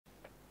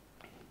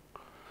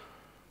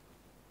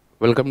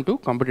Welcome to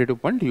Competitive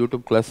Point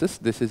YouTube classes.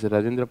 This is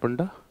Rajendra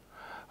Panda.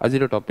 As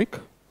your topic,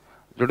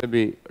 जोटा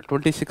भी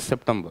 26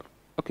 September.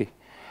 Okay.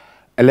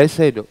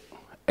 LSI रो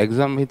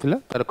exam हितला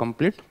तार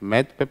complete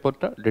math paper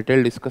टा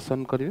detail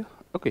discussion करियो.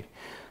 Okay.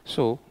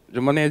 So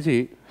जो मने आज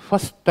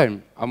first time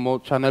आमो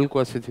channel को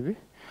आसी थी भी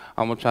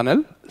आमो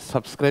channel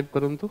subscribe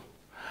करंतु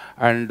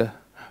and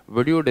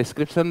वीडियो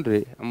डिस्क्रिप्शन रे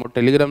हम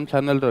टेलीग्राम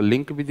चैनल रो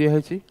लिंक भी दिया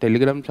है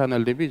टेलीग्राम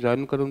चैनल रे भी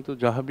जॉइन करंतु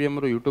जहां भी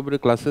हमरो यूट्यूब रे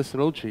क्लासेस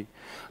रहउछि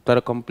तार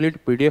complete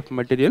PDF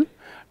material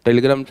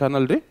Telegram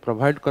channel रे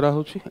प्रोवाइड करा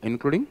होछि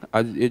इंक्लूडिंग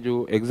आज ये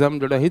जो एग्जाम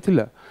जोडा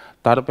हिथिला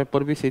तार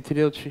पेपर भी सेथि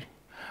रे अछि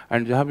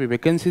एंड जहां भी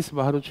वैकेंसीज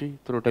बाहर अछि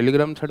तो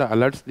टेलीग्राम छडा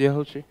अलर्ट्स दिया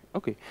होछि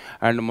okay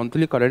and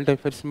monthly current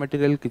affairs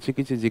material किछि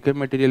किछि जीके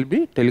मटेरियल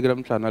भी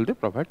टेलीग्राम चैनल रे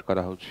प्रोवाइड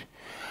करा होछि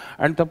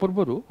एंड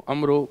तपूर्वरु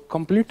हमरो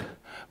कंप्लीट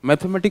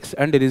मैथमेटिक्स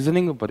एंड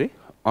रीजनिंग ऊपर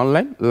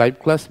ऑनलाइन लाइव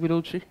क्लास भी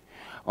रोची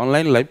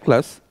ऑनलाइन लाइव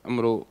क्लास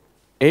हमरो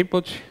ऐप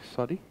अछि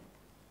सॉरी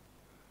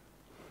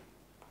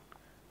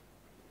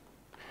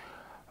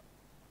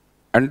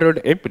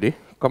एंड्रॉइड ऐप रे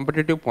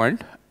कॉम्पिटिटिव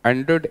पॉइंट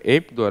एंड्रॉइड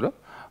ऐप द्वारा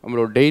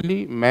हमरो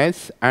daily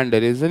maths and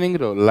reasoning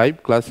row live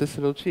classes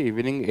रोची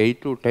evening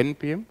 8 to 10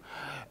 pm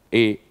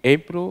A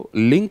app row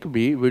link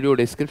भी video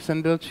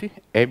description रे अछि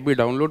ऐप भी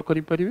डाउनलोड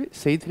करि परिबे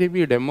सेइथरे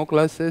भी demo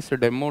classes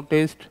demo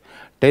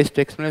test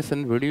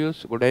explanation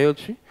videos गोडाय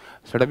अछि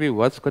सेटा भी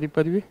वाच करि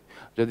परिबे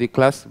जदि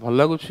क्लास भल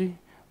लागुछि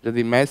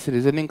जदि मैथ्स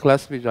रीजनिंग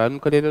क्लास भी जॉइन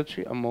करियर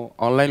अछि हम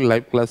ऑनलाइन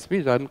लाइव क्लास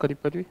भी जॉइन करि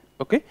परिबे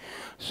ओके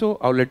सो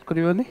आउ लेट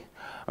करिवानी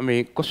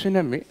हमें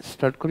क्वेश्चन में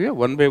स्टार्ट करियो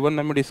वन बाय वन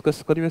हम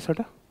डिस्कस करिवे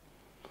सेटा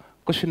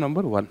question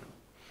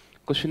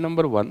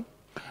number 1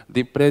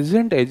 The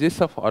present ages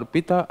of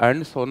Arpita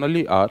and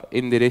Sonali are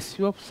in the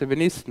ratio of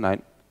 7:9.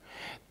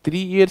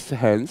 3 years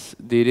hence,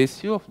 the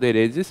ratio of their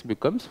ages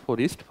becomes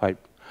 4:5.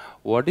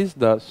 What is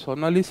the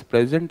Sonali's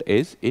present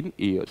age in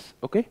years?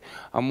 Okay.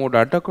 हम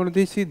data कौन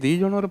देसी दी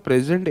जनर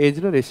present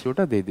age रो ratio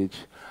टा दे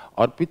दीच.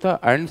 Arpita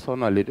and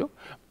Sonali row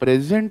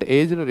present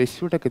age row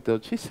ratio टा कितना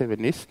होची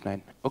 7:9.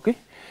 Okay.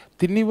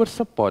 3 वर्ष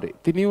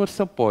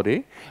परे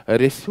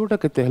ratio टा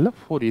केते हला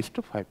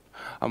 4:5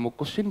 हम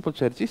क्वेश्चन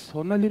पचारची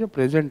सोनाली रो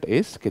प्रेजेंट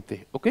एज केते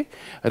ओके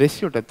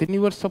रेशियो टा 3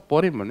 वर्ष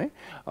परे माने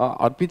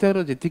अर्पिता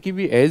रो जति की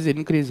भी एज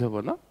इंक्रीज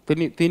हबो ना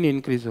 3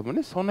 इंक्रीज हबो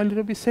ने सोनाली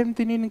रो भी सेम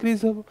 3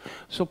 इंक्रीज हबो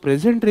सो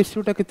प्रेजेंट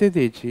रेशियो टा केते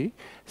देछि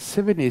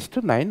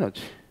 7:9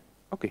 अछि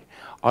okay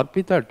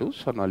Arpita to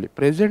Sonali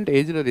present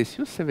as row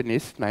ratio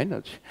 7:9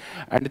 अछि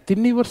एंड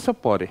 3 वर्ष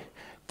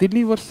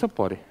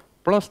परे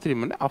plus 3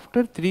 माने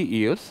after 3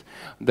 years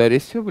the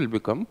ratio will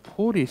become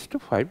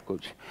 4:5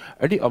 coach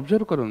AD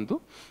observe करंतु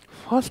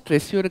फर्स्ट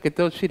रेशियो रे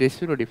केते अछि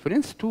रेशियो रो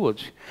डिफरेंस 2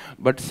 अछि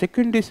but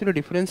second ratio row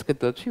difference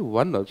केते अछि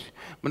 1 अछि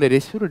माने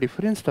रेशियो रो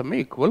डिफरेंस ता में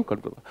इक्वल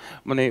कर दबा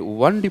माने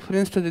 1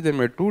 डिफरेंस ता जदि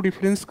में 2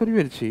 डिफरेंस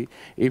करिवे छी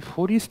ए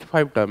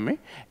 4:5 टा में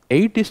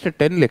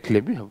 8:10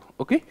 लिखले भी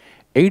हबो ओके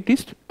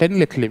 8:10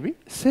 लिखले भी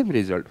सेम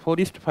रिजल्ट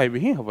 4:5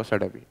 ही हबो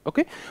साडा भी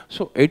ओके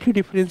सो 80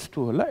 डिफरेंस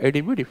 2 होला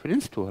 80 भी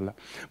डिफरेंस 2 होला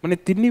माने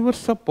 3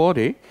 वर्ष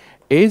परे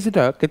एज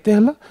दा केते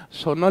हला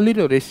सोनाली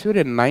रो रेशियो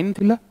रे 9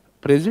 थिला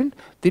प्रेजेंट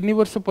 3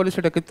 वर्ष परे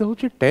सेटा केते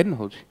होची 10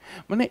 होची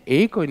माने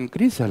एक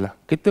इंक्रीज हला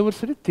केते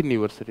वर्ष रे 3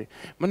 वर्ष रे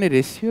माने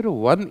रेशियो रो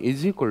 1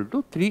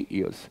 = 3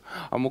 इयर्स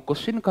हम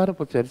क्वेश्चन कार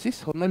पचारची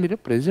सोनाली रे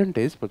प्रेजेंट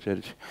एज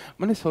पचारची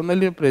माने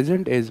सोनाली रे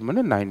प्रेजेंट एज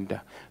माने 9 टा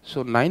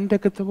सो 9 टा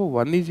केते हो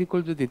 1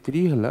 =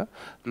 3 हला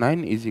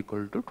 9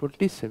 =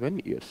 27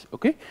 years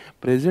okay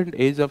present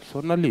as of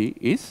Sonali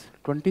is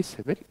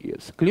 27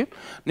 years clear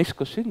next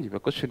question जीवा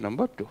question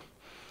number 2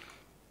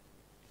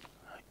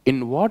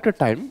 In what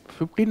time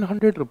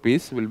 1500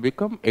 rupees will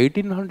become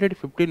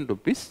 1815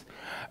 rupees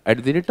at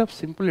the rate of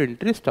simple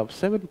interest of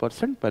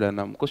 7% per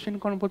annum? Question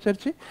कौन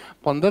पचारची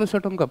 1500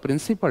 टंका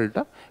principal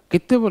टा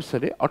कितने वर्ष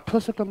रे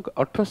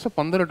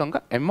 1815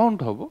 टंका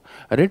अमाउंट हबो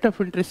rate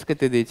of interest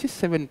केते देछि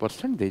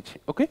 7% देछि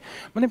ओके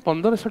माने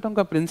 1500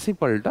 टंका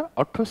प्रिंसिपल टा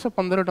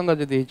 1815 टंका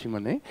जे देछि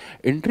माने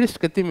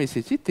इंटरेस्ट केते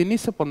मिसिछि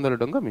 315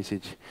 टंका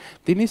मिसिछि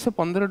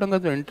 315 टंका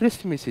जो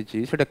इंटरेस्ट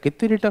मिसिछि सेटा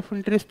केते रेट ऑफ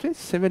इंटरेस्ट रे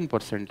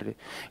 7% रे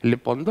ले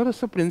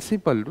 1500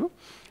 प्रिंसिपल रु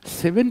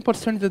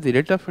 7% जदि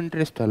रेट ऑफ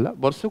इंटरेस्ट हला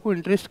वर्ष को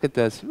इंटरेस्ट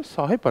केते आसीबो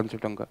 105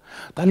 टंका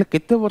ताले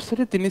केते वर्ष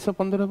रे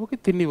 315 हबो कि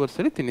 3 वर्ष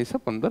रे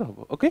 315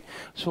 हबो ओके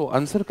सो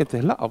आंसर केते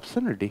हला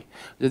ऑप्शन डी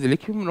जदि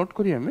लिखिम नोट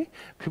करी हमें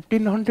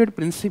 1500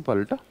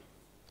 प्रिंसिपल टा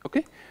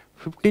ओके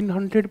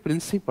 1500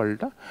 प्रिंसिपल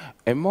टा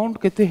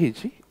अमाउंट केते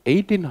हिची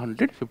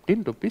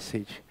 1815 रुपीस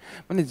हिची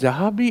माने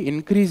जहां भी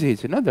इंक्रीज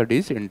हिची ना दैट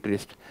इज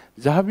इंटरेस्ट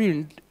जहां भी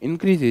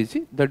इंक्रीज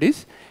हिची दैट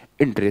इज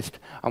इंटरेस्ट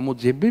हम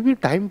जेबे भी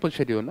टाइम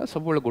पछरियो ना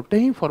सब गोटे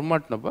ही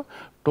फॉर्मेट नबा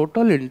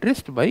total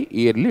interest by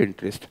yearly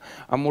interest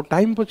हम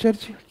time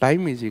पछरछि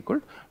time is equal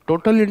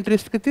total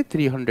interest केते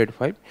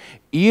 305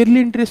 ईयरली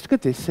इंटरेस्ट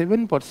केते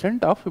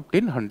 7% ऑफ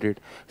 1500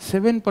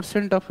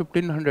 7% ऑफ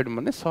 1500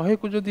 माने 100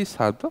 को जदी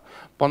 7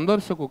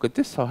 1500 को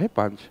केते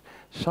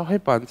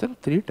 105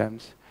 3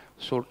 टाइम्स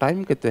सो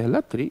टाइम केते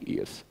हला 3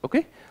 इयर्स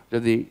ओके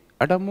जदी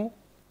अडामो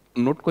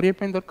नोट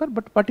करने दरकार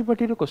बट पार्टी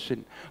पार्टी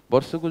क्वेश्चन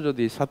वर्ष को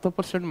जदि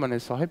 7% माने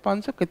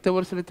 105 केते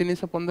वर्ष रे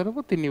 315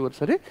 हो 3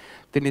 वर्ष रे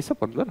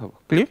 315 हो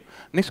क्लियर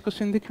नेक्स्ट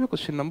क्वेश्चन देखिए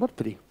question number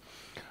 3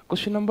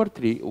 Question number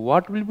 3.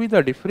 What will be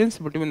the difference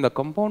between the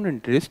compound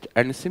interest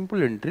and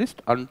simple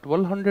interest on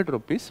 1200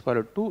 rupees for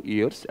 2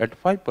 years at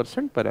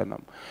 5% per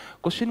annum?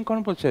 Question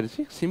कौन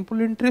पचारछि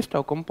simple interest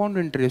और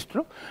compound interest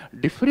रो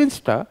difference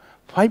टा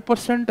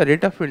 5%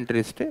 rate of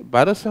interest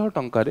 1200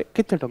 टंका रे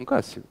केते टंका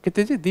आसी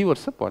केते जे 2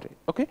 वर्ष परे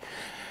okay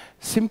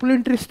simple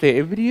interest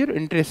every year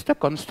interest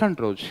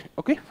constant रोज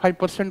ओके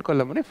 5%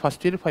 कला माने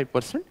फर्स्ट ईयर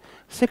 5%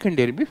 सेकंड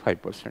ईयर भी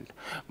 5%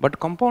 बट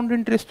कंपाउंड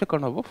इंटरेस्ट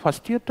कौन हम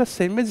फर्स्ट ईयर टा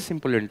same as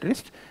simple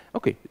interest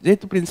okay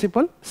जेहेतु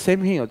प्रिंसिपल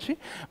सेम ही अच्छी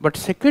बट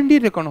सेकंड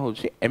ईयर कौन हो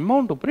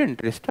अमाउंट उपर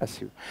इंटरेस्ट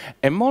आसो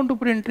अमाउंट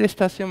उपर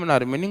इंटरेस्ट आसो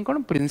माने मीनिंग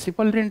कौन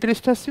प्रिंसिपल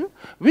इंटरेस्ट आसो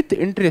विथ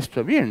इंटरेस्ट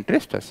भी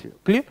इंटरेस्ट आसो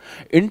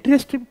क्लियर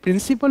इंटरेस्ट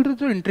प्रिंसिपल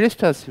जो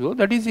इंटरेस्ट आसो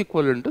that is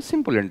equal to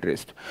simple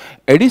interest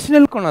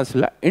additional कौन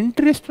आसला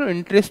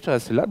इंटरेस्ट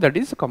आसला that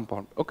is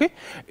compound okay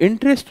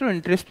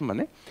interest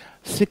माने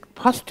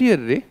फर्स्ट ईयर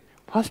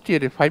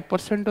रे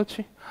 5%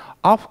 अच्छे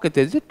ऑफ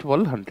केते जे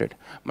 1200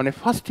 माने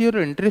फर्स्ट ईयर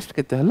इंटरेस्ट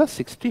केते हला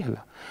 60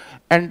 हला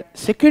एंड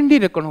सेकंड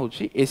ईयर कौन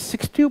होची ए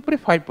 60 ऊपर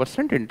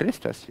 5%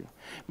 इंटरेस्ट आसियो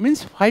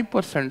मींस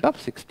 5%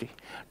 ऑफ 60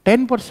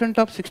 10%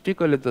 ऑफ 60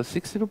 कहले तो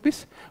 6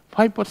 रुपीस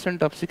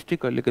 5% ऑफ 60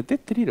 कहले केते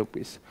 3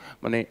 रुपीस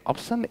माने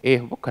ऑप्शन ए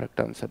हो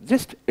correct answer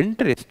just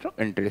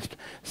interest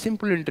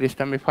simple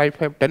interest हमें 5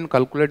 5 10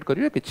 कैलकुलेट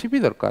करियो किछि भी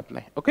दरकार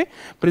नै ओके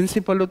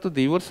प्रिंसिपल तो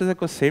 2 वर्ष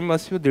जाक सेम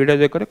आसियो दुईटा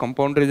जाक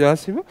कंपाउंड रे जा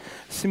आसियो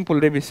सिंपल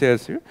रे विषय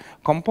आसियो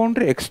कंपाउंड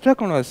रे एक्स्ट्रा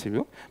कोन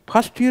आसियो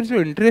फर्स्ट ईयर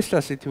जो इंटरेस्ट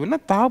आसीथिबो ना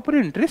ता ऊपर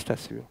इंटरेस्ट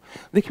आसियो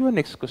देखिबा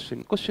नेक्स्ट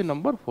क्वेश्चन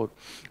नंबर 4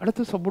 एटा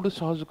तो सबुटो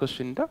सहज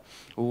क्वेश्चन ता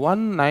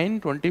 1 9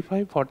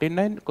 25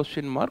 49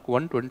 क्वेश्चन मार्क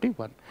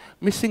 121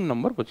 मिसिंग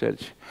नंबर पचार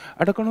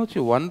एटा कोन होची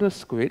 1 रो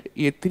स्क्वायर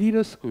ये 3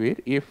 रो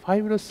स्क्वायर ये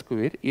 5 रो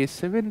स्क्वायर ये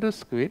 7 रो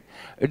स्क्वायर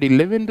एडी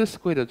 11 रो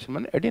स्क्वायर अछि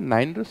माने एडी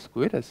 9 रो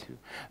स्क्वायर आसियो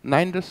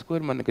 9 रो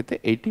स्क्वायर माने केते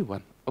 81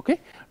 ओके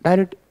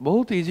डायरेक्ट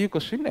बहुत इजी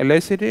क्वेश्चन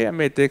एलआईसी रे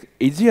हम एते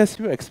इजी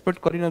आसियो एक्सपेक्ट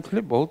करि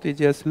नथले बहुत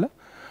इजी आसला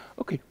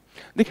ओके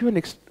देखिबा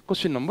next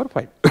question number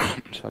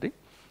 5 sorry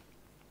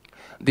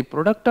the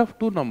product of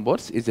two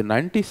numbers is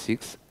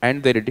 96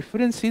 and their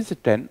difference is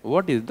 10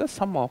 what is the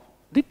sum of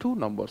the two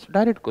numbers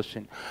direct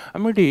question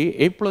amedi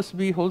a plus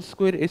b whole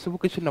square ए सब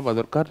किछि नबा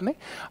दरकार नै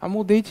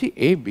हमु देछि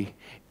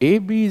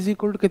ab is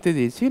equal to केते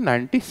देछि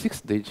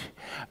 96 देछि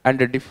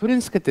and the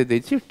difference केते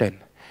देछि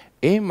 10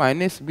 a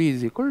minus b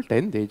is equal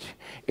 10 देछि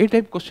ए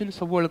टाइप क्वेश्चन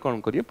सब बेले कोन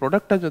करियो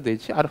प्रोडक्ट जो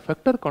देछि आर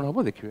फैक्टर कोन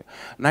होबो देखिबे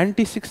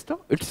 96 तो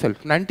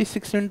इटसेल्फ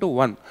 96 into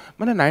 1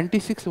 माने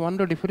 96 1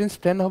 रो डिफरेंस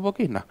 10 होबो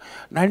कि ना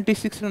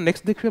 96 रो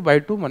नेक्स्ट देखिबे बाय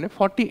 2 माने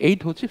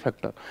 48 होछि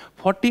फैक्टर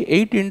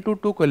 48 into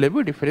 2 कले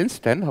भी डिफरेंस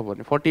 10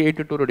 होबोनी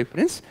 48 2 रो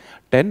डिफरेंस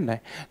 10 नै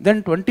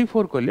देन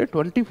 24 कले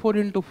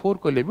 24 into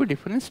 4 कले भी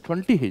डिफरेंस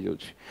 20 हे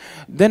जोछि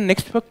देन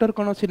नेक्स्ट फैक्टर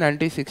कोन अछि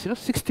 96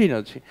 रो 16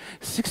 अछि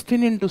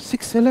 16 into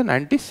 6 हेले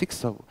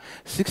 96 होबो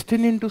 16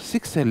 into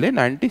 6 हेले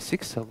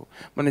 96 होबो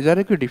माने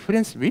जारे कि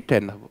डिफरेंस भी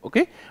 10 होबो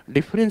ओके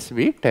डिफरेंस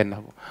भी 10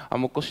 होबो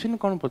हम question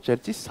cone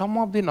पचारछि some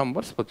of the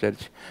numbers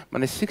पचारछि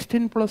माने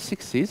 16 plus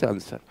 6 इज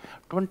आंसर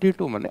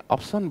 22 माने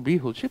ऑप्शन बी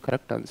होछि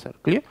correct answer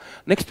clear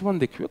next one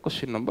देखिबे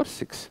question number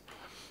 6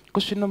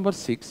 Question number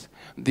 6.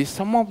 The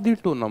sum of the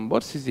two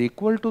numbers is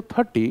equal to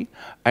 30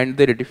 and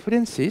their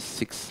difference is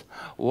 6.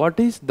 What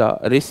is the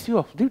ratio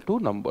of the two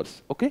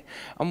numbers? Okay.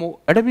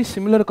 It be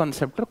similar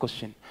concept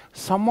question.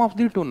 Sum of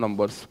the two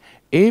numbers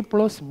a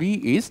plus b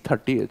is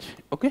 30.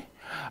 Okay.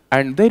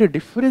 And their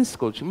difference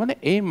coach माने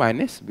a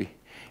minus b.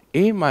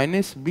 a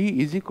minus b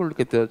is equal to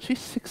केते अछि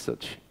 6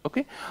 अछि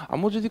okay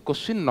हमो जदि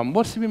question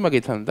numbers भी मागे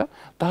थांता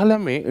ताहले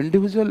हमें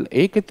इंडिविजुअल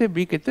a केते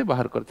b केते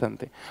बाहर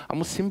करथांते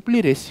हम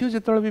सिंपली रेशियो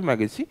जेतळ भी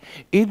मागेछि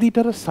a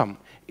दीटार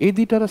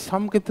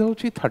सम केते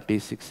होछि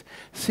 36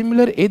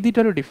 सिमिलर a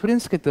दीटार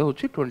डिफरेंस केते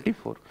होछि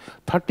 24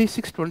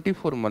 36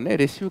 24 माने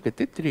रेशियो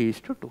केते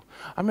 3:2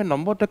 हमें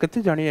नंबर ता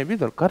केते जानिया भी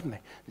दरकार नै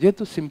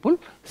जेतु सिंपल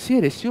सी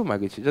रेशियो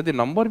मागेछि जदि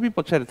नंबर भी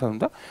पचार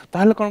थांता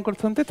ताहले कोन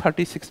करथांते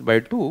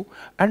 36/2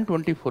 and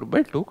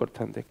 24/2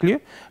 करथांते clear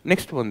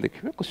next one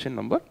देखिबे question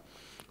number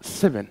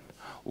 7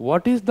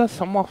 what is the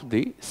sum of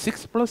the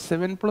 6 plus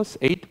 7 plus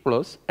 8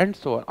 plus and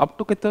so on up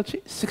to केते अछि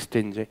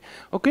 16 जे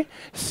ओके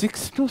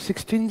 6 to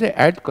 16 जे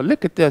ऐड करले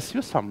केते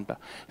आसियो सम टा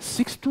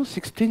 6 to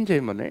 16 जे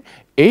माने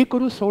 1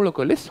 रु 16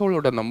 करले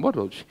 16 टा नंबर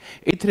रोज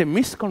एथरे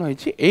मिस कोन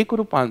होइछि 1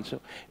 रु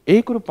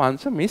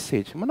 5 मिस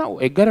हेछि माने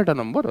 11 टा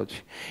नंबर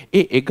अछि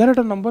ए 11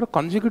 टा नंबर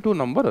कंसेक्यूटिव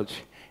नंबर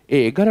अछि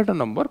ए 11 टा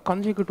नंबर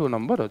कंसेक्यूटिव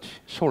नंबर अछि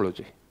 16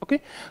 जे ओके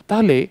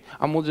ताले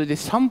आम जो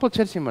सम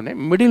पचार माने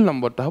मिडिल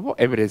नंबरटा हम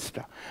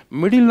एवरेजटा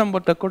मिडिल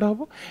नंबरटा कौटा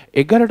हम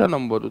 11टा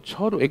नंबर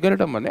 6 रु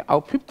 11टा माने आउ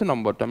फिफ्थ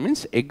नंबरटा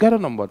मीन्स 11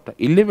 नंबरटा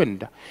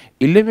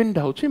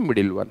 11टा हूँ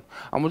मिडिल वन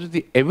आम जो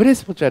एवरेज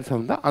पचार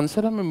था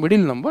आंसर आम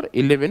मिडिल नंबर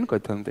 11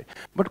 कहते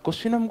बट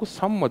क्वेश्चन आमको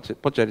सम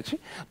पचार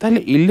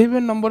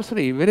 11 नंबर्स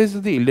एवरेज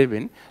जब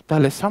 11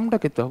 ताले समटा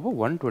केते हम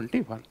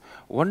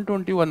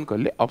 121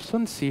 कले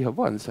ऑप्शन सी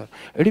हम आंसर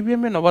एडी भी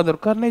हमें नवा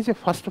दरकार नहीं जे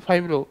फर्स्ट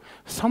 5 रो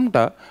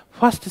समटा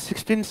फर्स्ट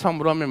 16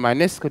 सम रो हमें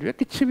माइनस करिया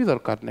किछि भी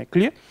दरकार नहीं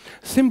क्लियर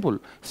सिंपल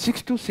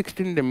 6 to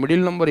 16 रे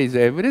मिडिल नंबर इज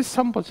एवरेज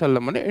सम पचारला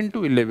माने into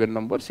 11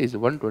 numbers is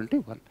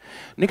 121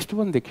 next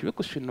one देखिए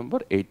question number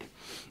 8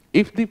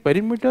 if the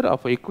perimeter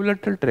of a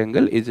equilateral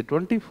triangle is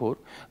 24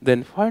 then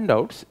find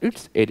out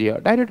its area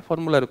direct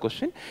formula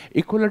question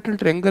equilateral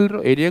triangle row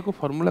area को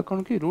formula कौन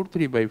की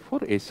 √3/4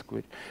 a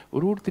square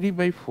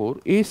 √3/4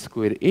 a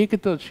square a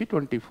केते अछि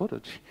 24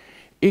 अछि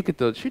a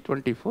केते अछि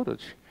 24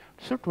 अछि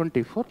so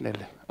 24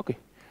 नेले ओके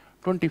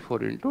 24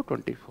 into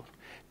 24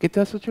 केते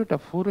आसुछि एटा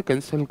 4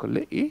 कैंसिल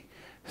करले ए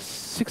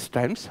 6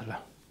 टाइम्स हला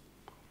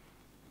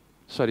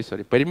सॉरी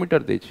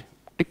perimeter देछि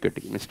टिक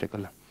मिस्टेक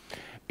हला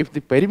if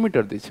the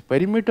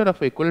perimeter of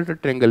equilateral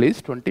triangle is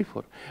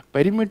 24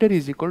 perimeter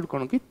is equal to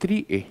कौन की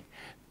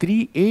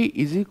 3a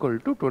is equal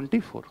to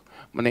 24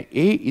 माने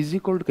a is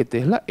equal to केते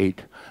हला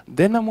 8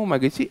 then हम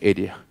मागेछि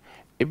एरिया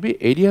एबे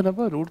एरिया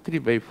नबा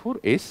 √3/4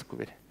 a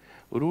square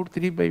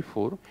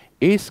 √3/4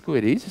 a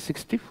square is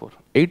 64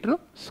 8 row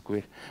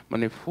square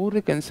माने 4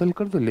 रे कैंसिल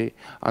कर देले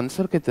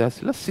आंसर केते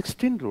आसला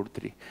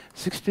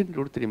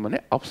 16√3 माने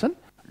ऑप्शन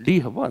डी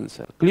हबो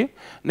answer clear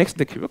next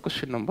देखिबो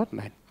question number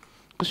 9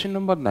 Question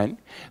number 9.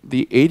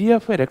 The area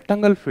of a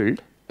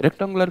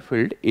rectangular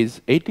field is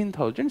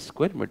 18,000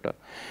 square meter.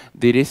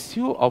 The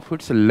ratio of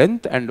its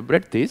length and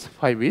breadth is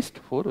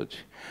 5:4.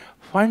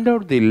 Find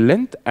out the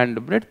length and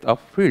breadth of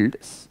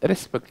fields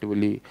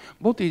respectively.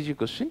 बहुत easy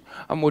question.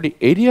 हमोडी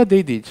area they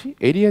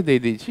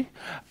दीची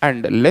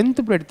and length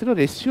breadth row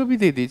ratio भी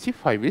दे दीची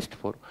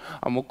 5:4.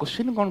 हमो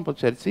question कौन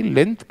पचारछि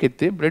length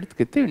केते breadth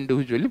केते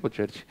individually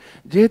पचारछि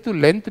जेहेतु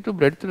length to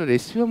breadth row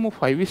ratio मो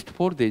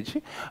 5:4 देछि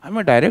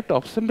हमें डायरेक्ट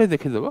ऑप्शन रे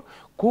देखि देबो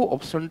को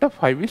ऑप्शन टा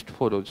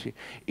 5:4 अछि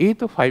ए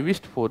तो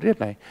 5:4 रे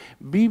नाही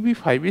बी भी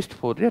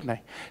 5:4 रे नाही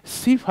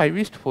सी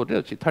 5:4 रे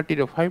अछि 30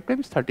 रे 5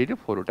 टाइम्स 30 रे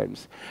 4 टाइम्स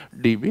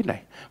डी भी नाही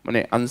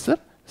माने आंसर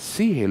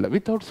सी हेला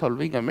विदाउट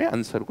सॉल्विंग हमें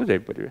आंसर को जाई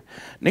परिबे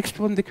next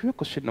one देखिबे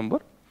question number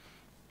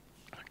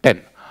 10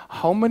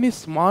 how many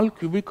small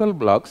cubical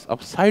blocks of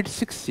side 6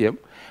 cm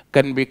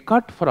can be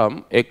cut from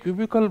a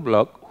cubical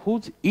block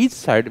whose each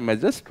side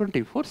measures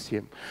 24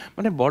 cm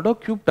माने बड़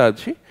क्यूबटा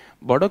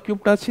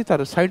अछि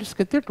तार साइड्स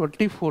केते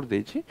 24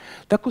 देछि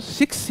ताको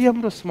 6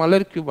 cm रो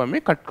स्मॉलर क्यूब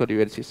हमें कट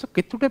करिवर छी सो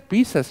केतुटा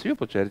पीस आसीबे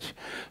पचार छी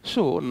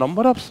so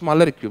number of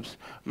smaller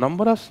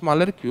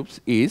cubes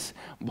is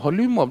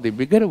volume of the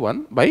bigger one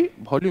by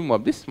volume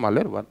of the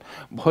smaller one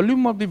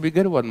volume of the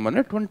bigger one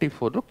माने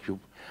 24 रो cube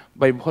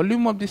by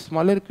volume of the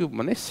smaller cube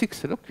माने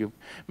 6 रो cube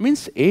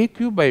means a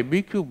cube by b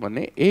cube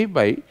माने a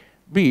by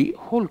b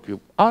whole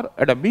cube or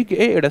Etah big a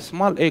Etah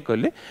small a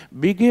कले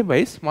big a by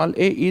small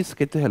a is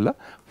केते हला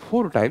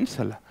 4 times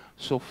हला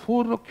so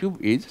 4 row cube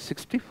is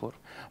 64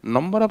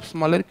 number of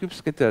smaller cubes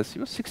केते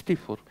आसीबो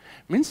 64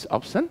 means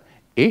option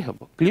a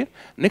हबो clear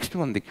next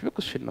one देखिबे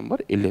question number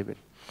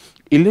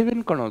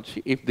 11 कोन अछि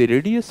if the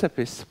radius of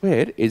a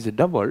sphere is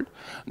doubled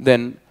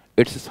then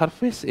its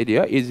surface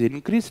area is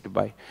increased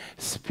by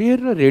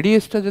sphere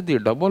radius टा जदी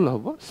double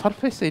हबो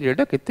surface area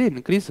टा केते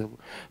increase हबो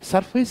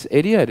surface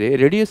area रे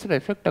radius रे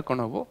effect टा कोन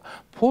हबो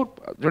 4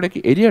 जोडे कि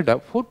area टा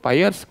 4 pi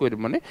r square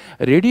माने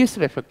radius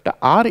रे effect टा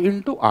r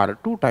into r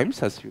 2 times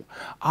आसियो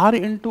r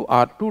into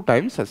r 2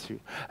 times आसियो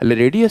ले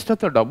radius टा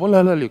तो डबल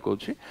हला लिखौ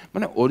छी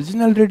माने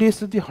ओरिजिनल radius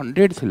जदी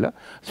 100 थिला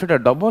सेटा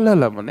डबल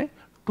हला माने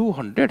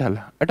 200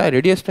 हला एटा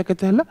रेडियस टा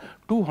केते हला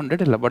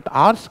 200 हला बट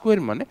r स्क्वायर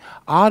माने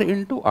r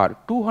into r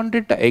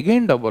 200 टा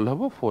अगेन डबल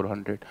हबो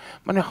 400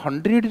 माने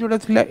 100 जोडा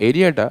थिला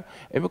एरिया टा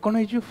एबे कोन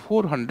हे जे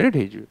 400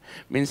 हे जे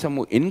मींस हम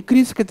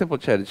इंक्रीज केते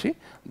पचार छी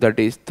दैट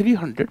इज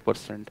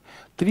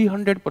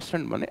 300%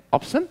 माने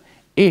ऑप्शन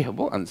ए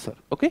हबो answer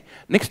okay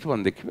next one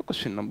देखिबो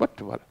question number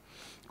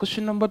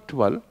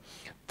 12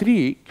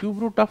 3 cube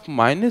root of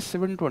minus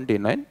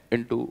 729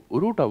 into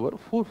root over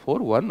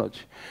 441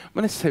 अछि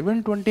माने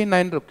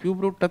 729 रो क्यूब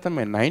रूट ता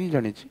तमे 9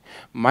 जानि छी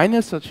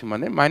माइनस अछि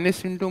माने minus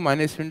into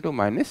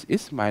minus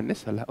is minus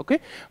हला ओके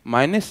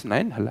माइनस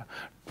 9 हला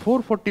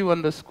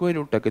 441 रो स्क्वायर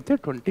रूट ता केते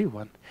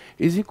 21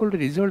 इज इक्वल टू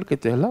रिजल्ट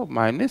केते हला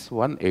माइनस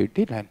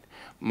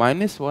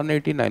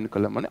 189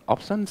 कला माने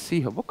ऑप्शन सी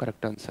हबो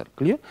correct answer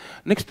clear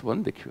next one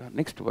देखिबा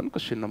next one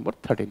question number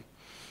 13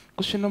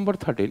 Question number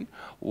 13.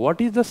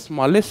 What is the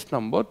smallest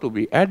number to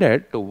be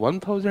added to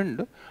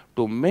 1000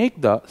 to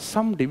make the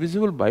sum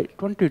divisible by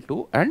 22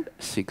 and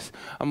 6?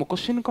 हम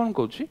question कौन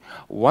कहूची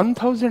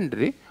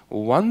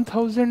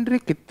 1000 रे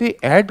किते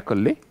add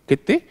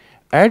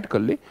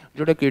करले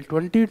जोटा कि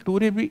 22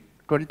 रे भी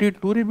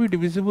 22 रे भी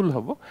डिविजिबल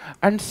हबो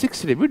एंड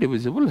 6 रे भी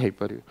डिविजिबल हे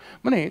परियो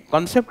माने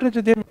कांसेप्ट रे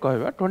जदि हम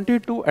कहबा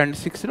 22 एंड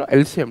 6 रो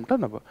एलसीएम टा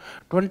नबो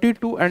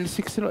 22 एंड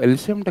 6 रो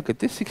एलसीएम टा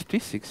केते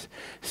 66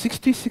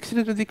 66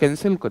 रे जदि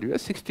कैंसिल करियो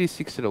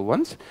 66 रो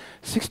वंस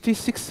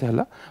 66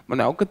 हला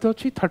माने आ केते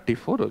अछि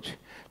 34 अछि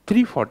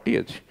 340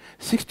 अछि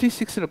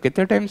 66 रो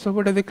केते टाइम्स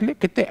होबडा देखले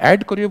केते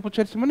ऐड करियो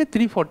पुछर माने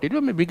 340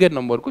 रो मैं बिगर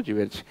नंबर को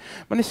जिवे अछि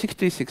माने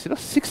 66 रो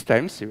 6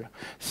 टाइम्स जिवे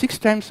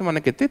 6 टाइम्स माने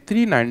केते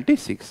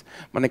 396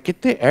 माने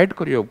केते ऐड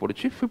करियो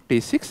पड़छि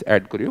 56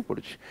 ऐड करियो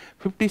पड़छि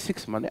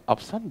 56 माने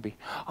ऑप्शन बी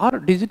और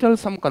डिजिटल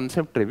सम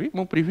कांसेप्ट रे भी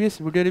मो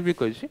प्रीवियस वीडियो रे भी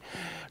कहिछि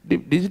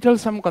डिजिटल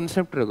सम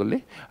कांसेप्ट रे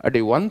गले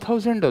अडे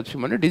 1000 अछि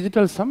माने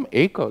डिजिटल सम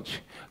 1 अछि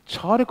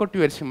 6 रे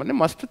कटिवेरसी माने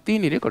मस्ट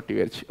 3 रे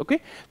कटिवेरसी ओके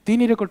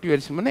 3 रे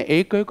कटिवेरसी माने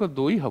 1 1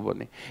 2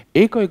 हबने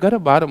 1 11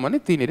 12 माने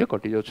 3 रे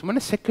कटि जाउछ माने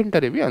सेकंड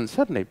रे भी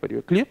आंसर नै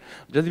परियो क्लियर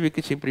जदि भी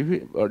किछि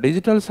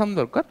डिजिटल सम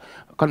दरकार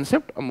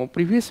कांसेप्ट मो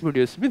प्रीवियस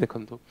वीडियोस भी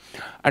देखंतु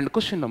and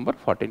question number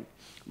 14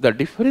 the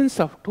difference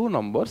of two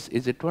numbers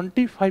is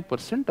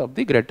 25% of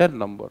the greater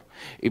number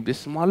if the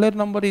smaller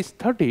number is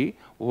 30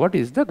 what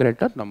is the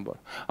greater number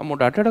amo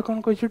data ta kon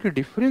koichi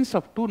difference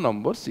of two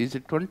numbers is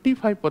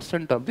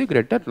 25% of the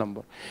greater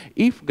number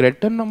if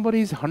greater number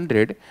is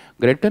 100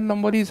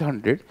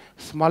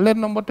 smaller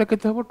number ta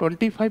kete hobo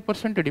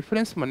 25%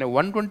 difference mane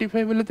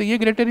 125 bele to ye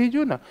greater hi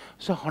jo na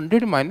so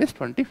 100 minus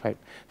 25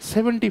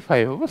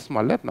 75 hobo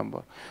smaller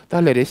number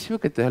tale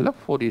ratio kete hala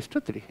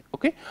 4:3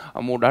 okay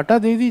amo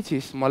data de di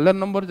chi smaller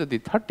number जदि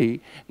 30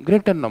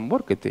 greater number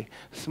केते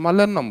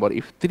smaller number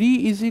if 3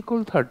 is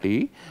equal 30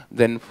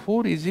 then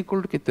 4 is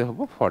equal केते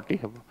हबो 40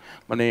 हबो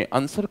माने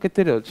answer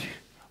केते रे अछि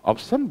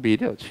option B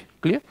रे अछि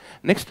क्लियर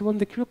नेक्स्ट वन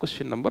देखियो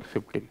क्वेश्चन नंबर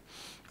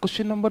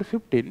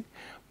 15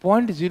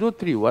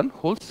 0.031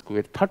 होल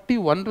स्क्वायर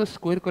 31 रो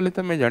स्क्वायर कले त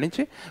मैं जानि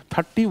छे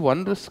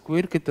 31 रो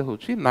स्क्वायर केते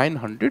होछि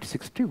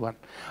 961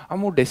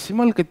 हमो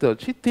डेसिमल केते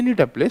अछि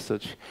तीनटा प्लेस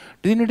अछि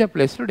तीनटा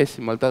प्लेस रो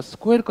डेसिमल त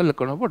स्क्वायर कले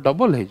कोन हो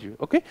डबल हे जियो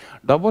ओके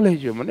डबल हे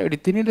जियो माने एडी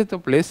तीनटा तो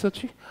प्लेस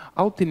अछि आ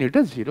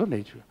तीनटा जीरो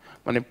नै जियो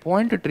माने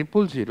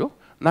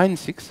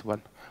 0.00961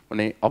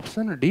 माने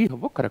ऑप्शन डी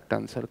होबो correct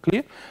answer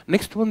clear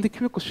next one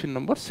देखियो question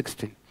number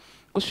 16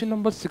 Question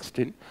number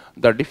 16.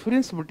 The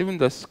difference between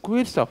the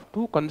squares of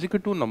two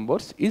consecutive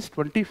numbers is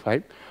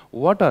 25.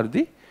 What are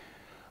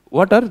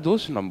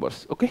those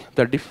numbers? Okay,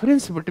 the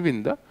difference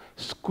between the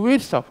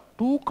squares of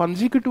two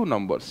consecutive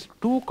numbers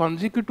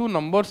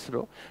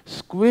ro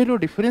square ro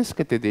difference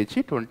kete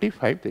dechi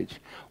 25 dechi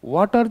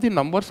what are the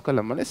numbers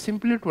kala mane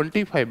simply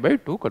 25 by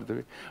 2 kar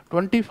debe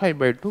 25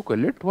 by 2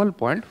 kale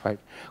 12.5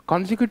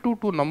 consecutive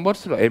two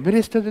numbers ro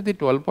average ta jodi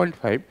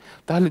 12.5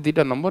 tahale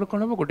dita number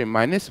kon hobo gote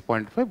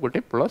 -0.5 gote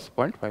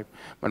 +0.5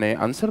 mane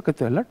answer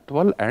kete hala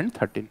 12 and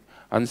 13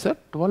 answer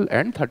 12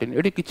 and 13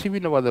 AD किछि भी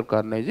नवा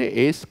दरकार नै जे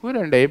a square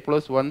and a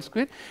 + 1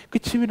 square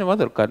किछि भी नवा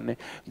दरकार नै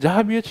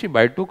जहां भी अछि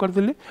बाय 2 कर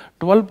देले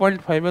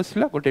 12.5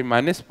 असला गोटे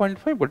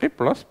 -0.5 गोटे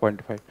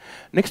 +0.5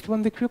 नेक्स्ट वन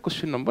देखियो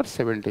question number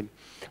 17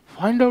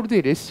 find out the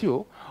ratio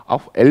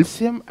of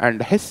LCM and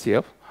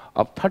HCF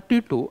of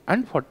 32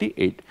 and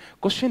 48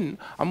 question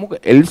हमको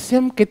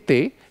एलसीएम केते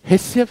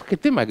एचसीएफ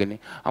केते मागेनी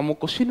हम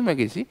क्वेश्चन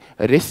मागेसी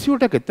रेशियो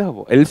टा केते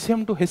हबो LCM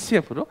two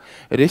HCF row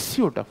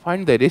ratio टा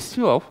find the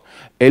ratio of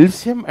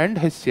LCM and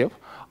HCF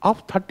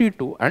of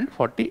 32 and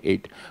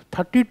 48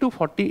 32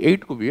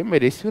 48 को भी मैं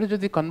रेशियो रे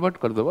जदी कन्वर्ट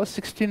कर देबा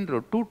 16 रो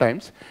 2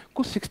 टाइम्स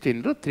को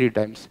 16 रो 3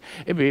 टाइम्स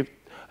एबे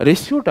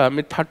रेशियो टा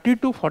में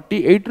 32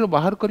 48 रो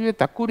बाहर करियो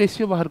ताको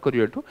रेशियो बाहर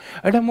करियो तो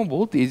एटा मो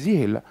बहुत इजी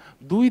हैला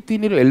 2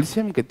 3 रो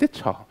एलसीएम केते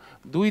 6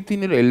 2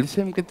 3 रो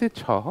एलसीएम केते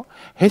 6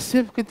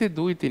 एचसीएफ केते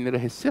 2 3 रो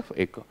एचसीएफ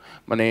 1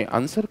 माने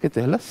आंसर केते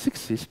हला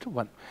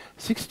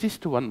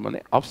 6:1 माने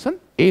ऑप्शन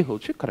ए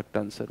होची correct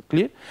answer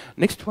clear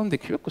next one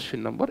देखियो question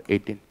number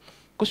 18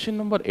 Question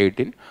number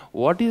 18.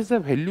 What is the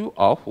value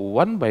of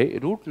 1 by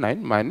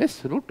 √9 minus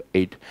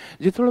 √8?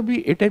 जितोड़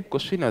भी ए टाइप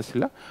क्वेश्चन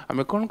आसिला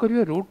हमें कौन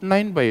करियो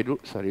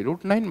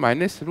 √9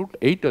 minus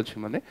 √8 अछि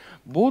माने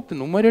बोथ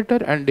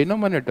न्यूमरेटर एंड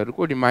डिनोमिनेटर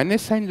को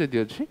माइनस साइन जदी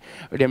अछि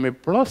एडी हमें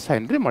प्लस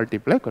साइन रे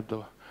मल्टीप्लाई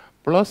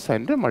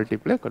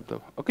कर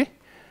दो ओके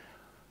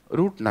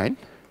 √9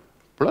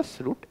 plus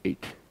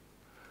 √8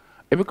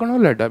 एबे कोन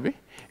होला एटा बे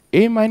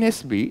a minus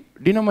b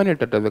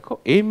डिनोमिनेटर ता देखो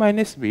a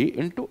minus b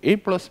into a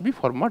plus b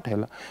format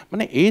हैला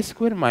माने a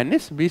square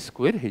minus b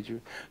square हे जो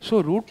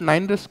सो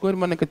 √9 रे स्क्वायर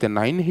माने केते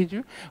 9 हे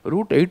जो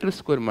 √8 रे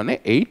स्क्वायर माने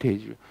 8 हे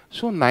जो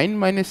सो 9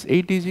 minus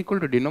 8 is equal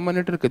to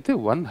denominator केते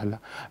 1 हला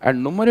एंड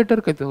न्यूमरेटर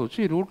केते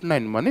होची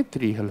 √9 माने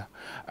 3 हला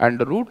एंड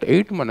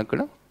 √8 माने कण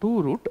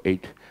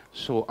 2√8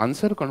 सो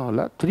आंसर कण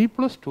होला 3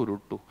 plus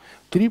 2√2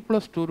 3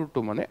 plus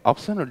 2√2 माने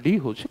ऑप्शन डी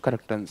होची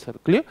correct answer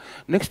clear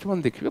next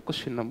one देखियो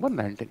question number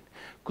 19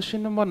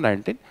 question number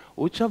 19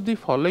 which of the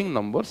following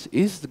numbers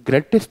is the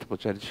greatest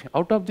पचारछि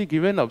out of the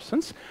given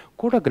options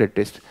Kota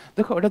greatest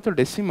देखो एटा तो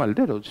डेसिमल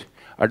रे रोज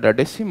एटा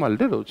डेसिमल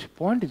रे रोज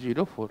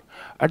 0.04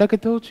 एटा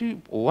केते होछि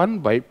 1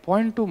 by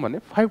 0.2 माने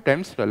 5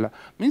 टाइम्स रहला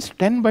मींस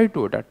 10 by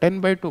 2 एटा 10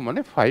 by 2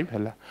 माने 5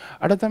 हला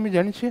एटा त हम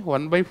जानि छै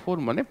 1 by 4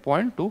 माने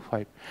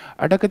 0.25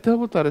 एटा केते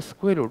होबो तार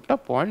स्क्वायर रूट टा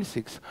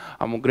 0.6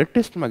 हम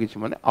ग्रेटेस्ट मागि छै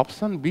माने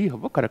ऑप्शन बी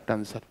होबो करेक्ट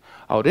आंसर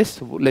और रेस्ट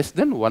होबो लेस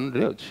देन 1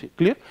 रे अछि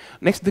clear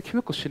next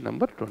देखिबे question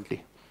number 20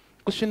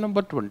 Question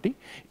number 20.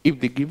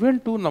 If the given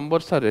two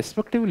numbers are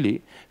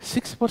respectively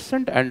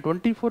 6% and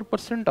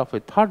 24% of a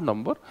third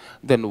number,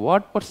 then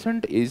what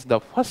percent is the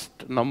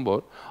first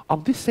number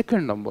of the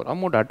second number?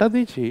 Amo data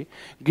dechi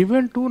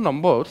given two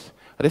numbers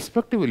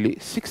respectively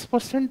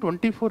 6%,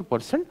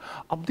 24%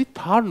 of the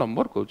third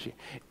number kochi.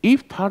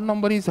 If third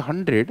number is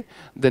 100,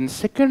 then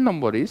second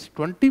number is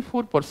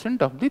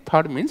 24% of the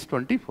third means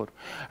 24,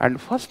 and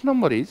first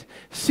number is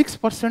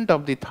 6%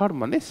 of the third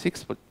money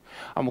 6%.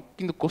 हम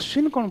किंतु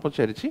question कोन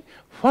पचारछि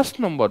first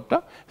number टा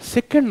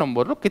second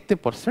number रो केते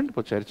percent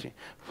पचारछि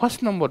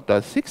first number टा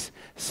 6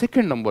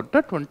 second number टा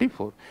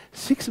 24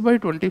 6 by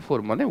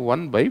 24 माने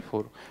 1 by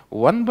 4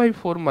 1 by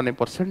 4 माने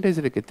percentage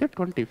रे केते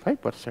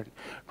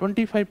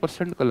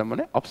 25% कला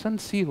माने ऑप्शन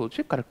सी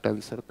होछि correct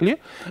answer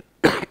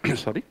clear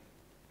sorry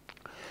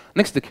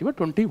next देखिबा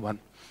 21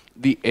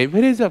 the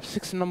average of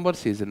 6 numbers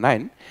is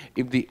 9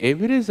 if the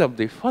average of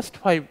the first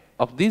 5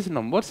 of these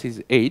numbers is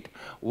 8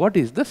 what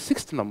is the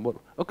sixth number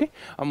okay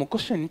हम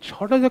question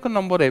छोटा जक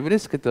नंबर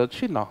एवरेज केते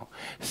अछि ना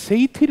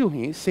सेइथिरु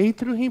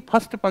ही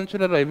first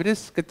पंचरा average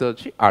केते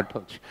अछि 8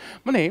 अछि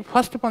माने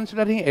फर्स्ट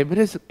पंचरा ही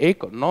एवरेज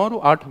 1 9 रु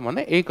 8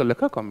 माने 1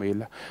 लेखा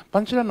कमेला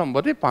पंचरा नंबर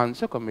रे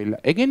 500 कमेला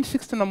अगेन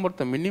सिक्स्थ नंबर त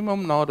मिनिमम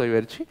 9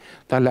 रहैर छी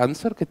ताले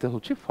आंसर केते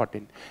होछि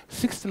 14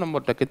 सिक्स्थ नंबर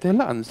ता केते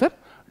हला आंसर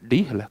डी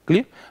हला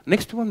clear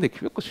next one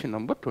देखिबे question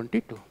number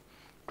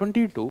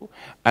 22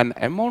 an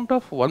amount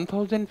of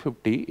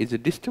 1050 is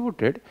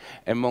distributed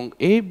among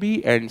A,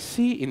 B and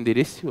C in the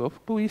ratio of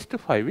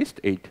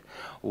 2:5:8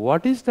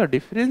 what is the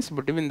difference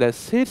between the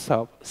shares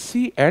of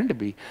C and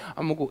B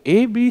हमको A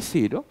B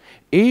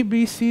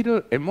C row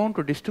amount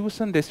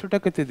distribution ratio टा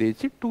केते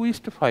देछि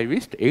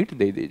 2:5:8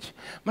 दे देछि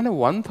माने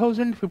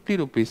 1050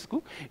 rupees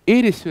को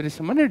A ratio रे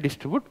से माने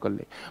डिस्ट्रीब्यूट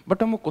करले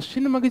बट हम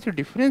क्वेश्चन मागे छै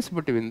difference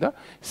between the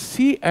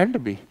C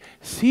and B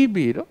C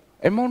B row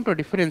amount of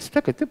difference टा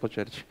केते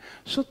पचारछि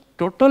सो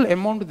टोटल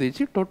अमाउंट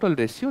देछि टोटल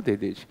रेशियो दे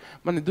देछि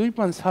माने 2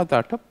 5 7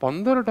 8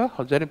 15 टा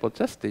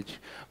 1050 देछि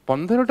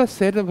 15 टा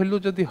शेयर वैल्यू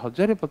जदी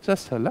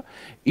 1050 हला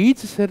ईच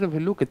शेयर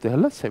वैल्यू केते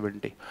हला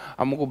 70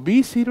 हमको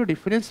बी सी रो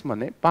डिफरेंस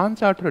माने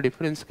 5 8 रो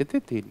डिफरेंस केते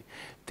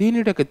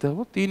 3 टा केते हो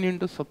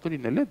 3 * 70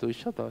 नेले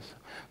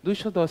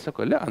 210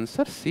 कहले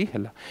आंसर सी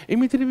हला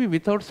एमिति भी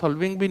विदाउट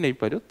सॉल्विंग भी नहीं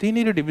पारो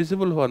 3 रे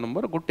डिविजिबल हुआ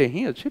नंबर गोटे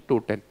ही अछि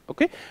 210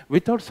 ओके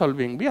विदाउट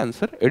सॉल्विंग भी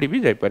आंसर एडी भी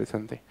जाय पारे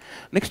संते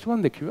नेक्स्ट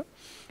वन देखिबा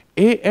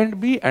A and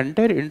B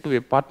enter into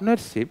a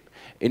partnership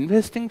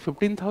investing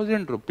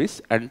 15,000 rupees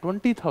and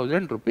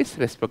 20,000 rupees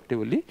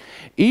respectively.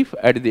 If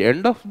at the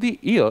end of the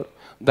year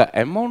the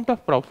amount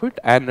of profit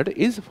earned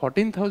is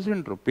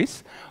 14,000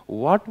 rupees,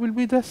 what will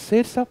be the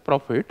shares of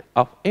profit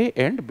of A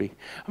and B?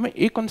 हमें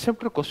a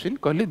concept row question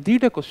कहले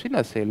दीटा question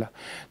आसेला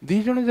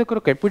दी जण जकर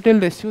capital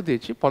ratio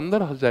देछि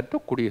 15,000 to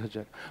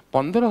 20,000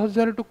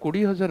 15,000 to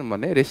 20,000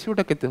 माने ratio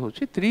टा केते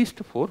होछि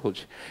 3:4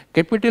 होछि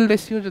कैपिटल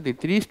रेशियो जदी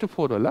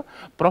 3:4 होला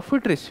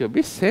प्रॉफिट रेशियो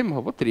भी सेम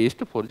होबो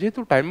 3:4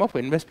 जेतु टाइम ऑफ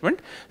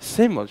इन्वेस्टमेंट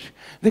सेम अछि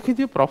देखि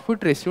दियो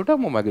प्रॉफिट रेशियो टा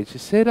मो मागे छी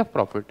शेयर ऑफ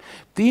प्रॉफिट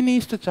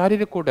 3:4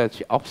 रे कोड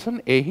अछि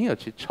ऑप्शन ए ही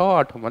अछि 6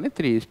 8 माने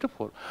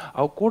 3:4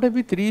 आ कोड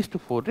भी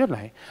 3:4 रे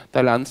नाही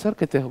ताले आंसर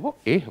केते होबो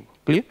ए होबो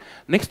clear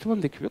next one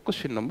देखिबे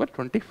question number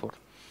 24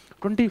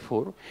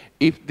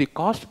 if the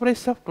cost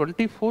price of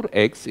 24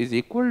 eggs is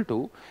equal to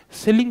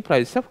selling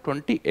price of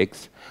 20 eggs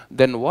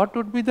then what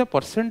would be the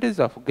percentage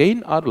of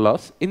gain or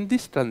loss in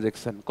this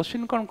transaction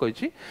question कोन कहै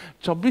छी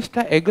 24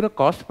 टा egg रो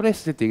cost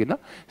price जति ना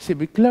से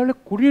बिकला बेले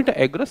 20 टा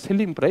egg रो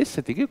selling price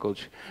जति के कहै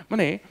छी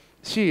माने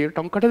सी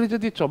टंकाटे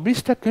जदि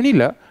 24 टा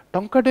किनिला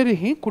टंकाटे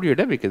ही 20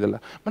 टा बिकेदेला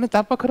माने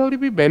ता पाखर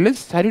भी बैलेंस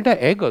 4 टा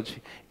एग अछि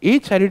ए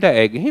 4 टा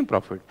एग ही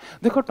प्रॉफिट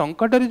देखो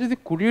टंकाटे जदि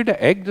 20 टा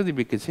एग जदि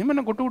बिकेछि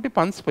माने गोटे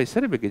 5 पैसा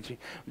रे बिकेछि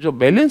जो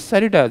बैलेंस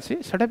 4 टा अछि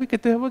सेटा भी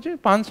केते हबो जे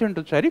 5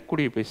 * 4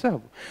 20 पैसा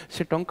हबो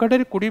से टंकाटे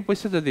 20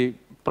 पैसा जदि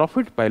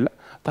प्रॉफिट पाइला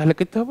ताहले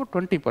केते हबो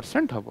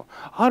 20% हबो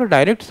और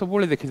डायरेक्ट सब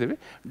बोले देखि देबे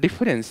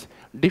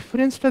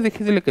डिफरेंस टा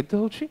देखि देले केते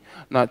होछि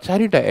ना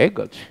 4 टा एग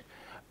अछि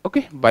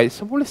ओके बाय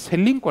सब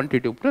सेलिंग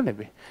क्वांटिटी ऊपर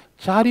नेबे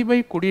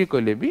 4/20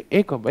 कहले भी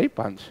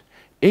 1/5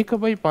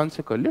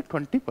 1/5 कहले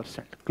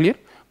 20% क्लियर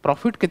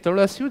प्रॉफिट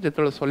केतବେଳେ ଆସିବ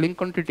ଯେତେବେଳେ सेलिंग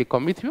क्वांटिटी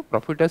कमी थियो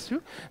प्रॉफिट आसियो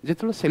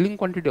जेतेବେଳେ सेलिंग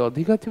क्वांटिटी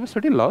अधिका थियो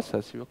सेठी लॉस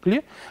आसियो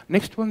क्लियर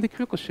नेक्स्ट वन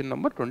देखियो question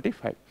number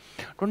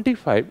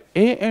 25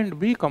 A and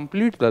B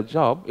complete the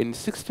job in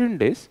 16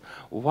 days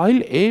while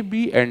A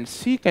B and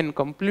C can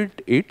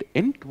complete it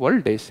in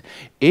 12 days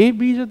A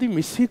B जदी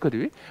मिसी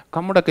करिवे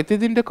कामडा केते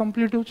दिन रे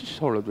कंप्लीट होची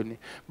 16 दिन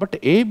बट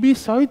A B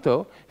सहित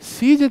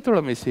C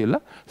जेतेବେଳେ मिसिला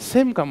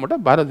सेम कामडा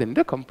 12 दिन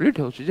रे कंप्लीट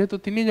होची जेतो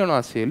तीन जण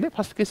आसीले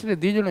फर्स्ट केस रे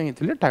 2 जण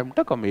हिथिले टाइम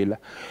टा कमेइला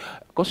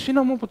क्वेश्चन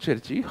हम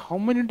पचारछि how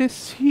many days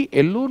C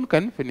alone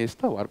can finish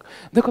the work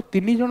देखो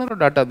तीन जनर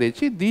डाटा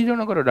देछि दी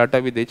जनकर डाटा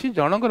भी देछि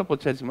जनकर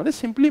पचारछि माने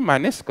सिंपली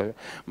माइनस कर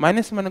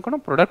माइनस माने कोन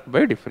प्रोडक्ट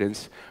बाय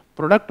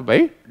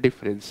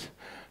डिफरेंस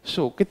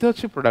सो केते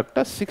अछि product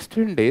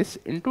 16 days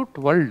into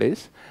 12 days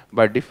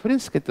by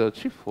difference केते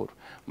अछि 4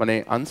 माने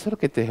आंसर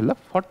केते हला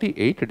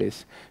 48 डेज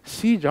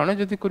सी जने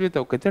जदी करियो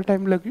त केते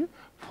टाइम लागियो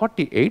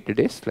 48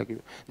 डेज लगे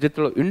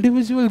जेतलो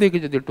इंडिविजुअल देखि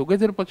जदी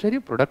टुगेदर पछारी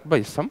प्रोडक्ट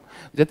बाय सम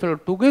जेतलो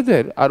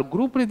टुगेदर और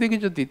ग्रुप रे देखि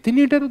जदी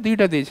तीनटा रु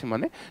दुईटा देछि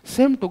माने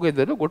सेम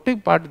टुगेदर गोटे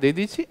पार्ट दे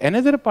दिछि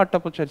अनदर पार्ट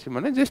पछारछि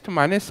माने जस्ट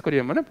माइनस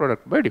करियो माने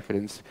product bye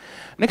difference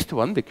next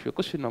one देखियो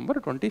question number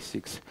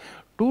 26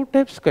 two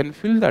taps can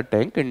fill the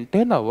tank in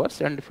 10 hours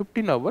and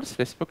 15 hours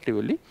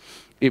respectively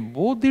if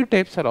both the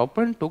taps are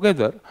opened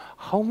together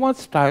how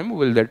much time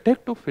will they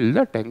take to fill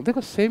the tank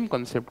देखो same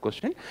concept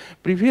question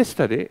previous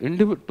तरे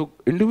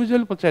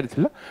individual पचारि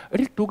थिला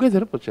eighty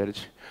together पचारि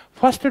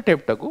first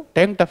tap टाको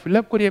tank टा fill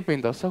up करिया पे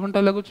 10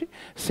 घंटा लागुची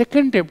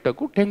second tap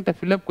टाको tank टा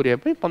फिल अप करिया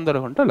पे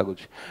 15 घंटा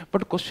लागुची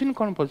बट क्वेश्चन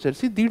कोन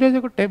पचारसी दीटा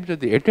जको टैप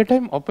जदी एट ए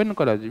टाइम ओपन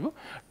करा जिवो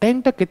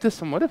टैंक टा केते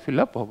समय रे फिल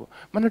अप होबो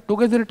माने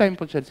टुगेदर टाइम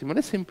पचारसी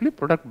माने सिंपली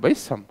प्रोडक्ट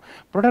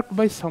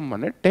बाय सम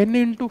माने 10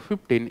 into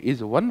 15 is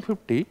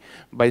 150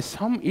 by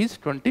sum is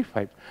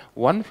 25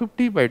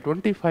 150 by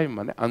 25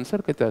 माने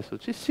आंसर केते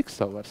आसुची 6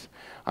 hours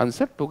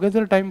answer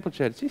together time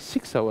पचारसी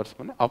 6 hours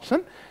माने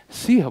ऑप्शन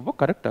सी हबो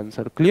correct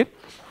answer clear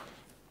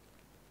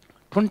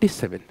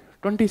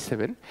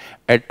 27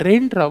 a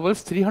train travels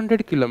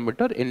 300 km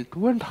in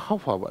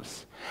 2.5 hours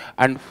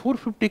and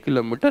 450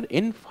 km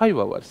in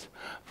 5 hours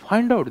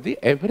find out the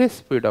average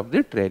speed of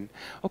the train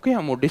okay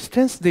हम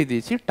distance दे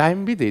दीची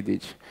time भी दे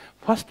दीची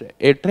first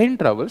a train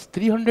travels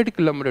 300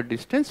 km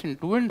distance in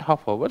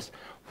 2.5 hours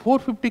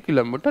 450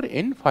 km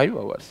in 5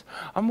 hours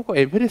हमको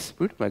average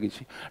speed मागी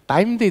छी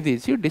time दे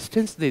दीची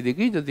distance दे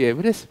देगी जदी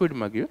average speed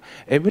मागियो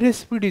average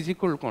speed is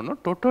equal cone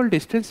total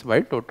distance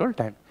by total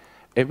time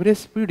average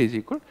speed is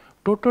equal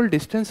total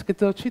distance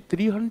केते अछि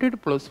 300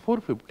 plus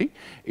 450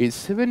 is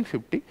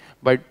 750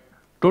 by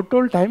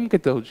total time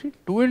केते होछि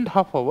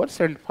 2.5 hours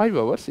and 5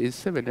 hours is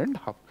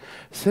 7.5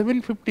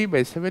 750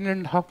 by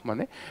 7.5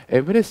 माने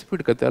एवरेज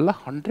स्पीड केते हला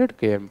 100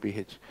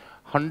 kmph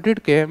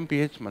 100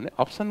 kmph माने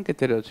option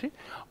केते रे अछि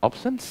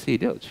ऑप्शन सी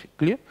रे अछि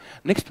क्लियर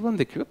नेक्स्ट वन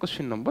देखियो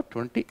क्वेश्चन नंबर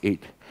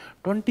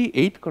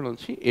 28 कोन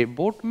अछि ए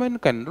boatman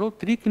can row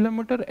 3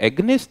 km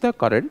against the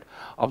current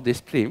of the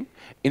stream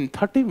in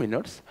 30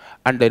 minutes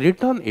and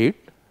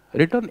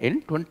return in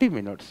 20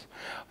 minutes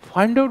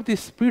find out the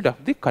speed of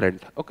the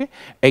current okay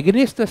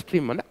against the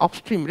stream माने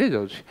upstream रे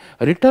जाउछ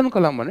return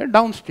कला माने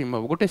downstream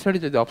हो गोटे side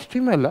जदी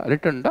upstream हला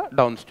return डा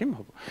downstream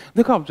हो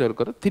देखो ऑब्जर्व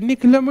करो 3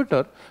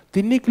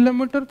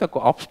 किलोमीटर तक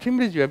अपस्ट्रीम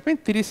रे जिया पे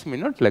 30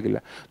 मिनिट लागिला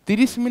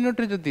 30 मिनिट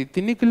रे जदी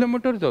 3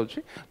 किलोमीटर जाउछ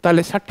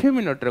ताले 60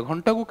 मिनिट रे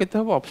घंटा को केते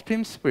हो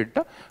अपस्ट्रीम स्पीड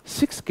ता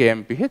 6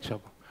 kmph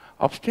हो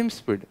अपस्ट्रीम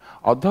स्पीड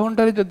आधा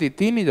घंटा रे जदी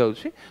 3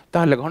 जाउछि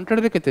ताले घंटा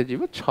रे केते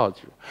जीव 6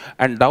 जीव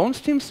एंड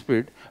डाउनस्ट्रीम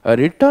स्पीड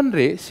रिटर्न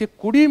रे से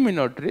 20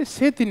 मिनिट रे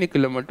से 3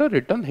 किलोमीटर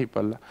रिटर्न हे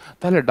पल्ला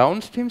ताले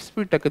डाउनस्ट्रीम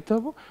स्पीड ता केते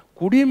हो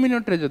 20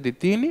 मिनिट रे जदी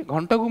 3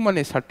 घंटा को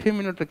माने 60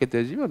 मिनिट रे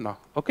केते जीव ना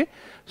ओके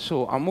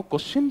सो आमो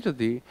क्वेश्चन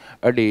जदी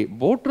अडी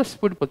बोट रो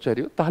स्पीड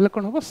पचारियो ताले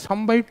कोन होबो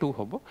सम बाय 2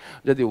 होबो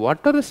जदी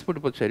वाटर रो स्पीड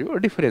पचारियो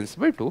डिफरेंस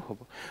बाय 2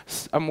 होबो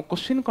आमो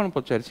क्वेश्चन कोन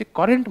पचारिछि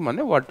करंट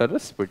माने वाटर रो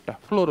स्पीड ता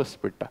फ्लो रो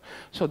स्पीड ता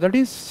so that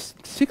is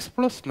 6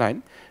 plus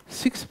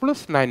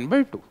 9 by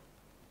 2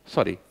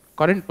 sorry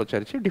current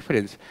पचारिछि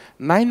difference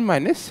 9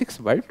 minus 6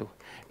 by 2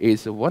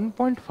 is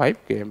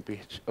 1.5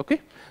 kmph okay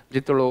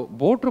जेतलो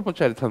boat रो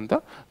पचारि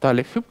थंता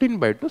ताले 15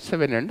 by 2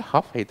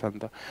 7.5 हे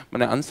थंता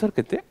माने आंसर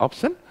केते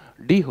ऑप्शन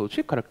डी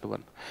होछि correct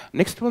one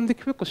next one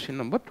देखिबे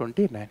question number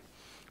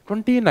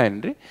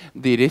 29 रे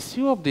the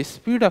ratio of the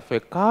speed of a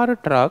car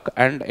truck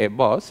and a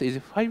bus is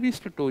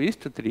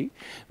 5:2:3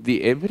 the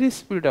average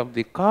speed of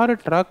the car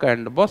truck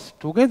and bus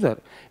together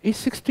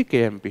is 60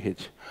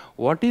 kmph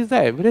what is the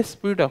average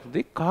speed of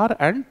the car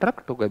and truck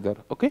together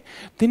okay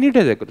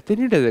तीनटा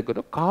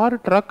देखो car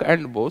truck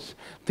and बस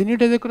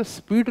तीनटा देखो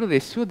speed row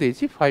ratio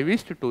देछि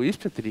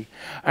 5:2:3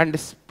 and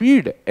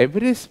speed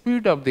average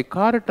speed of the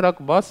car truck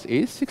bus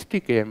is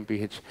 60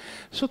 kmph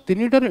so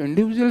तीनटा रो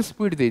individual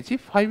speed देछि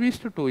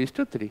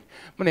 5:2:3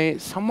 माने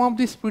सम of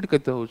the speed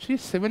केते होछि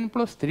 7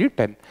 + 3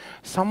 10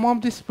 सम ऑफ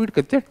द स्पीड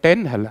केते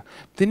 10 हला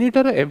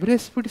तीनटा रो एवरेज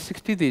स्पीड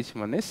 60 देछि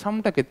माने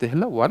सम ता केते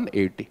हला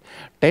 180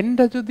 10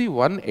 टा जदी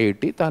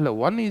 180 ताहले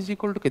 1 इज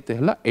इक्वल टू केते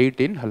हला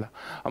 18 हला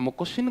हम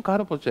question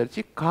car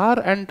पचारछि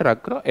car and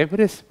truck row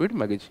average speed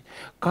मागे छी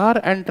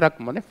कार एंड ट्रक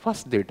माने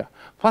फर्स्ट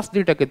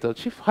डेटा केते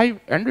अछि 5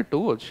 एंड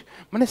 2 अछि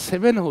माने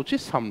 7 होछि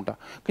समटा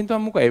किंतु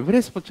हमको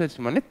एवरेज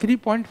पचारछि माने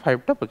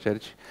 3.5 टा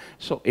पचारछि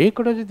सो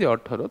एकटा जदी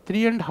 18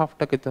 3 एंड हाफ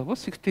टा केते हो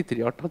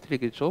 63 18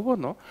 के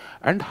 54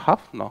 एंड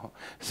हाफ न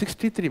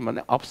 63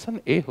 माने ऑप्शन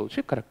ए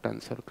होछि correct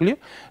answer clear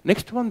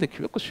next one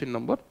देखिबे question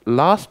number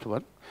last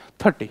one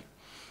 30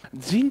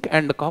 zinc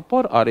and copper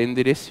are in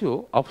the ratio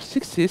of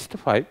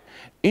 6:5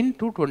 in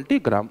 220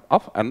 gram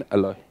of an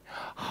alloy.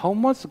 How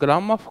much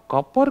gram of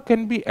copper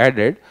can be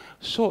added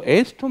so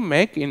as to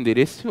make in the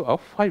ratio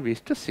of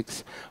 5:6?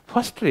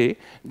 First रे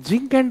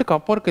zinc and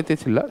copper केते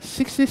थिला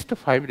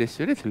 6:5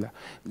 ratio रे थिला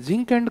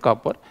zinc and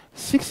copper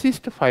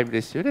 6:5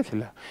 ratio रे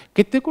थिला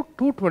केते को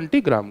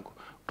 220 ग्राम को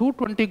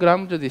 220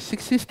 ग्राम जदि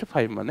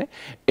 6:5 माने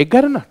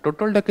 11 ना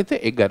टोटल टा केते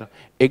 11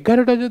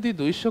 11 टा जदि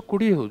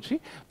 220 होची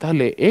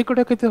ताले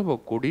एकटा केते हबो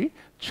 20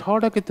 6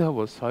 टा केते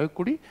हबो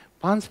 120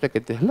 5 टा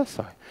केते हला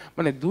 100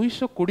 माने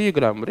 220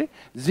 ग्राम रे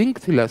जिंक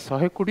थिला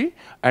 120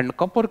 एंड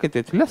कॉपर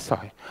केते थिला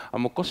 100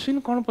 हम question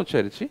cone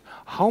पचारछि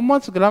how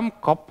much gram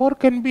copper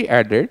can be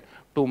added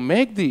to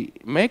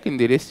make in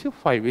the ratio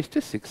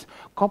 5:6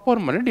 copper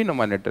माने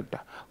डिनोमिनेटर टा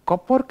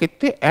कॉपर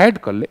केते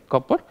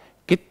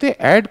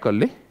ऐड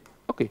करले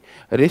ओके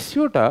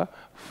रेशियो टा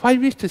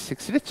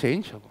 5:6 रे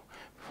चेंज हो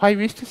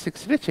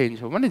 5:6 रे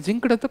चेंज हो माने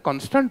जिंक टा तो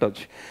कांस्टेंट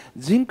अछि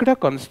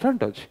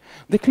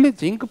देखले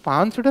जिंक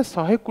 5 टा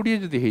 120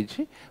 जदी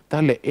हेछि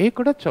ताले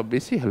 1 टा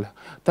 24 हला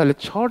ताले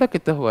 6 टा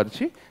केते होवार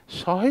छी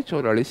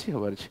 144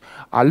 होवार छी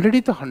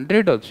ऑलरेडी तो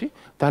 100 अछि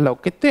ताले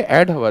केते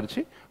ऐड होवार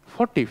छी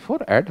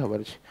 44 ऐड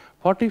होवार छी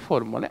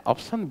 44 माने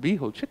ऑप्शन बी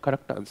होचे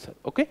करेक्ट आंसर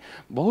ओके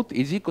बहुत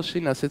इजी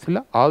क्वेश्चन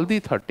आसीथिला ऑल दी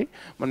 30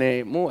 माने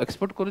मु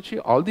एक्सपेक्ट करूची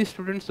ऑल दी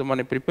स्टूडेंट्स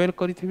माने प्रिपेयर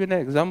करिथिबे ना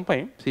एग्जाम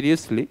पई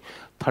सीरियसली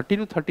 30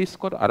 टू 30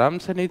 स्कोर आराम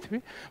से नहीं थिबे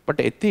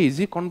बट एते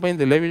इजी कोन पई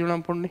देले भी जणा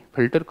पड़नी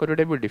फिल्टर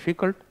करडे भी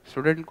डिफिकल्ट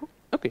स्टूडेंट को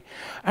ओके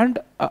एंड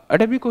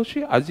एडा भी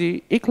कहूची आज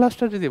ए क्लास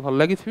ता जदी भल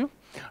लागि थिबो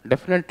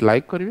डेफिनेट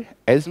लाइक करिवे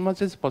as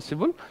much as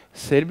possible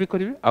share भी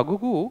करिवे आगु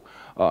को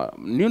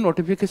न्यू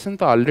नोटिफिकेशन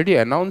तो ऑलरेडी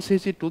अनाउंस है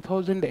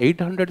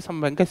 2800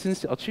 सम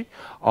वैकेंसीज अछि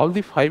ऑल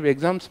दी 5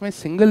 एग्जाम्स में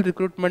सिंगल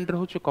रिक्रूटमेंट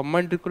रहउछ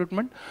कमांड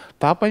रिक्रूटमेंट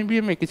ता पई भी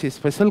हमें किसी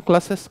स्पेशल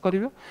क्लासेस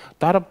करिवे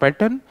तार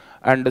पैटर्न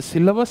एंड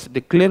सिलेबस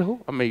डिक्लेयर हो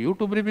हमें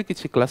यूट्यूब रे भी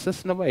किसी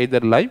क्लासेस नबा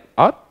इधर लाइव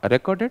और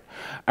रिकॉर्डेड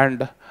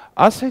एंड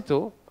आसे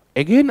तो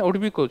अगेन आउट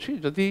भी कहूँ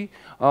जदि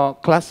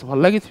क्लास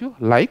भल लगी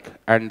लाइक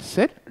एंड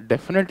शेयर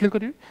डेफिनेटली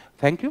करिवे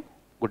थैंक यू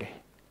गुड डे।